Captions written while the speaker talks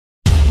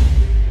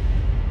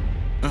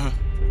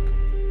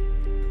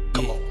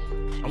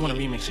want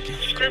a remix again.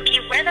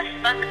 Spooki, where the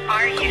fuck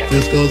are you?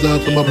 This goes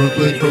out to my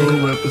Brooklyn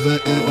crew,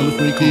 representing all the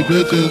freaky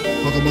bitches.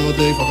 Fuck 'em all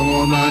day, fuck 'em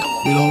all night.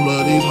 We don't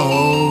love these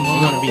hoes. I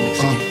want a remix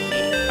again.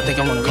 I think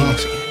I want a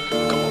remix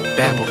again. Come on,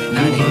 Bad Boy,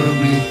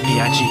 9-8,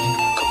 B.I.G.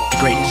 Come on, the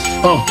greatest.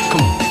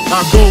 Come on. I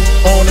go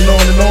on and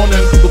on and on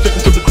and go take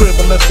them to the crib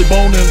unless they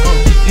boning.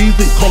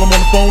 Easy, call them on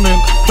the phone and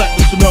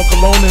platinum Chanel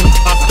cologne and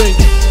I stay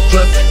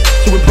dressed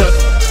to impress,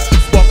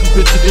 sparking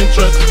bitches'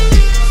 interest.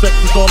 Sex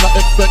is all I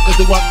expect as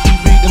they watch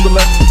TV in the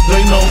left.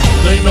 They know,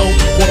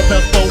 wanna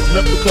pass four,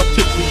 left the club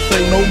tipsy,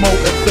 say no more,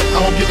 except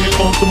I'll get it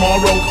home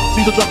tomorrow.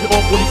 See the drop it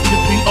off when he see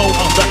his P.O.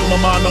 Back in my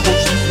mind, I hope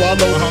she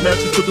swallow. Mad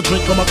she took the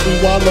drink on my clean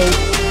wallow.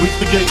 Reach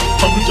the gate,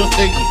 hungry just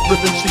ate,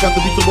 ripping, she got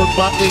to be to work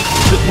by 8.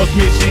 This must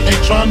mean she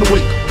ain't trying to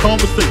wait.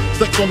 Conversate,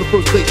 sex on the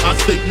first date, I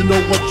say, you know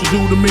what you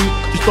do to me.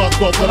 She starts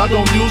off, but I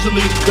don't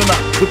usually. Then I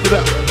whip it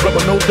out,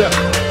 rubber no doubt.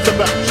 Step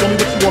back, show me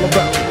what you all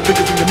about.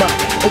 Fingers in your mouth,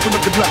 open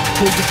up the black,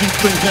 pull the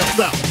G-string, hands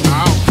out.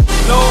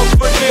 Lord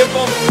forgive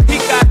him, he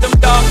got them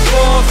dark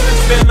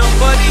forces in him,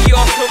 but he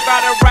also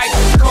got a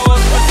righteous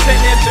cause for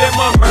sending them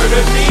to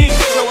murder me.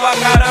 So I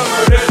gotta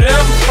murder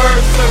them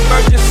first,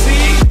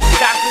 emergency.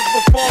 Doctors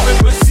performing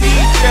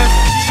procedures,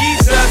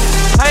 Jesus.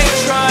 I ain't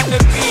trying to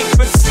be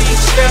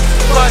facetious,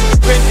 but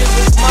vengeance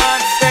is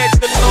mine, said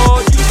the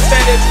Lord. You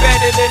said it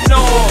better than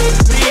all.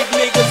 Leave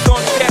niggas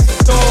on death's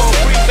door,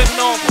 breathing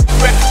on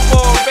breath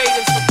for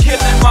raiders for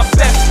killing my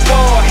best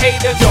ball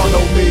haters. Y'all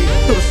know me,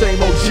 still the same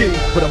OG,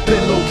 but I've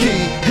been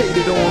low-key.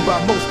 Hated on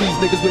by most these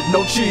niggas with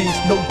no cheese,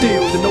 no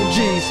deals and no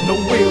G's, no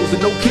wheels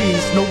and no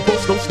keys, no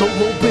boats, no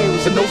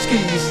snowmobiles and no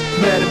skis.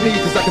 Mad at me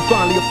cause I can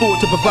finally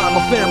afford to provide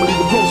my family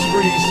with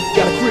groceries.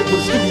 Got a crib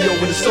with a studio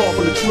and it's all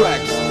full of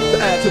tracks, to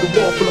add to the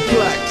wall full of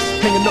plaques,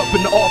 hanging up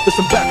in the office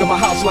and back of my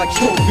house like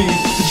trophies.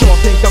 Did y'all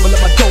think I'ma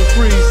let my dough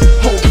freeze?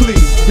 Hold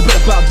please, you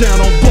better bow down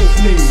on both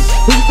knees.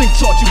 Who you think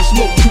taught you to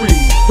smoke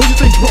trees? Who you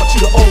think brought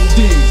you to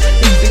ODs?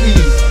 Easy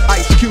E's,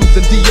 Ice Cubes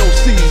and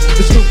DOCs,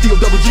 the Snoop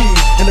D.O.G.G's,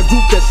 and a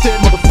group that said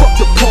motherfuck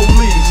the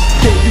police.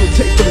 Gave you a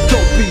tape for the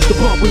dope beats, the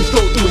bump when you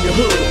stroll through in your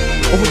hood.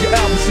 Or when your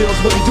album sales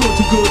wasn't doing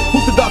too good,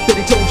 who's the doc that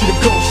he told you to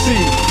go see?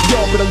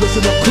 Y'all better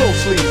listen up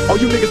closely. All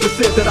you niggas that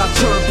said that I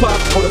turn pop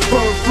or the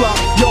firm flop,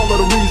 y'all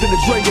are the reason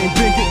that Dre ain't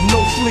been getting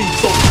no sleep.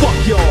 So fuck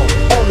y'all,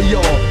 all of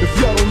y'all. If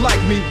y'all don't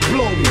like me,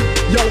 blow me.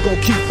 Y'all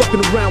gon' keep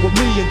fucking around with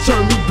me and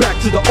turn me back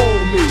to the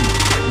old me.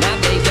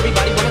 Nowadays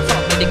everybody wanna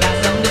talk like they got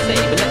something to say,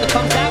 but nothing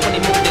comes out when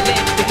they move their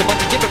lips. It's a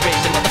bunch of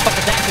gibberish and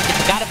motherfuckers actually get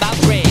forgot about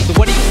Dre. So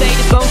what do you say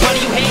to some? What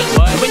do you hate?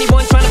 What? To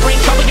anyone trying to bring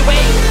trouble your way?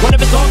 One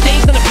of his old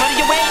days in the blood of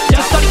your way?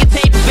 Just study your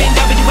tape of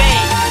NWA.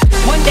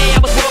 One day I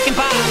was walking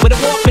by with a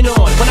Walkman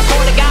on, when I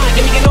called a guy,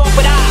 give me an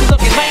awkward eye. Look,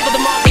 it's labeled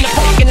the mark in the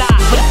parking lot,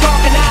 but it's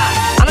dark and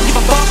I don't give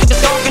a fuck if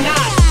it's dark or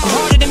not. I'm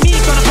harder than me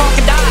trying to park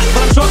and die,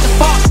 but I'm drunk as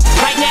fuck.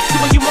 Right next to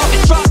when you walk a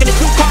truck in a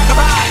 2-car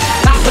garage.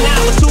 Hopping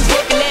out with 2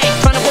 broken legs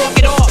trying to walk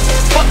it off.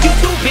 Fuck you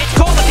too, bitch,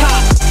 call the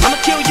cops. I'ma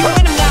kill you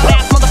and them loud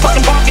ass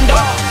motherfucking barking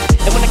dogs.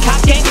 And when the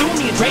cops came through,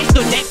 me and Dre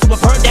stood next to a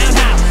burned down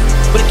house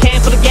with a can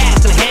full of gas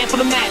and a handful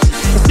of matches,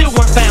 and still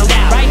weren't found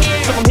out. Right here,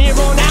 so from here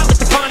on out,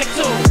 it's the chronic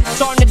too.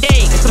 Starting the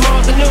day, cause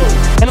tomorrow's a noon,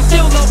 and I'm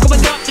still local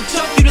enough to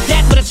choke you to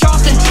death with a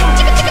Charleston Chew.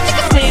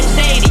 Slim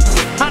Shady,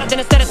 hotter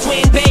than a set of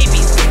twin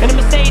babies, and a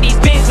Mercedes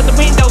Benz with the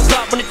windows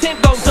up when the temp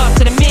goes up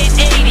to the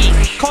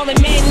mid-80s. Calling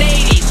men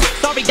ladies,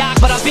 sorry doc,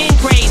 but I've been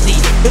crazy.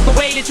 There's a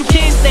way that you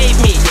can save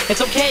me.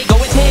 It's okay.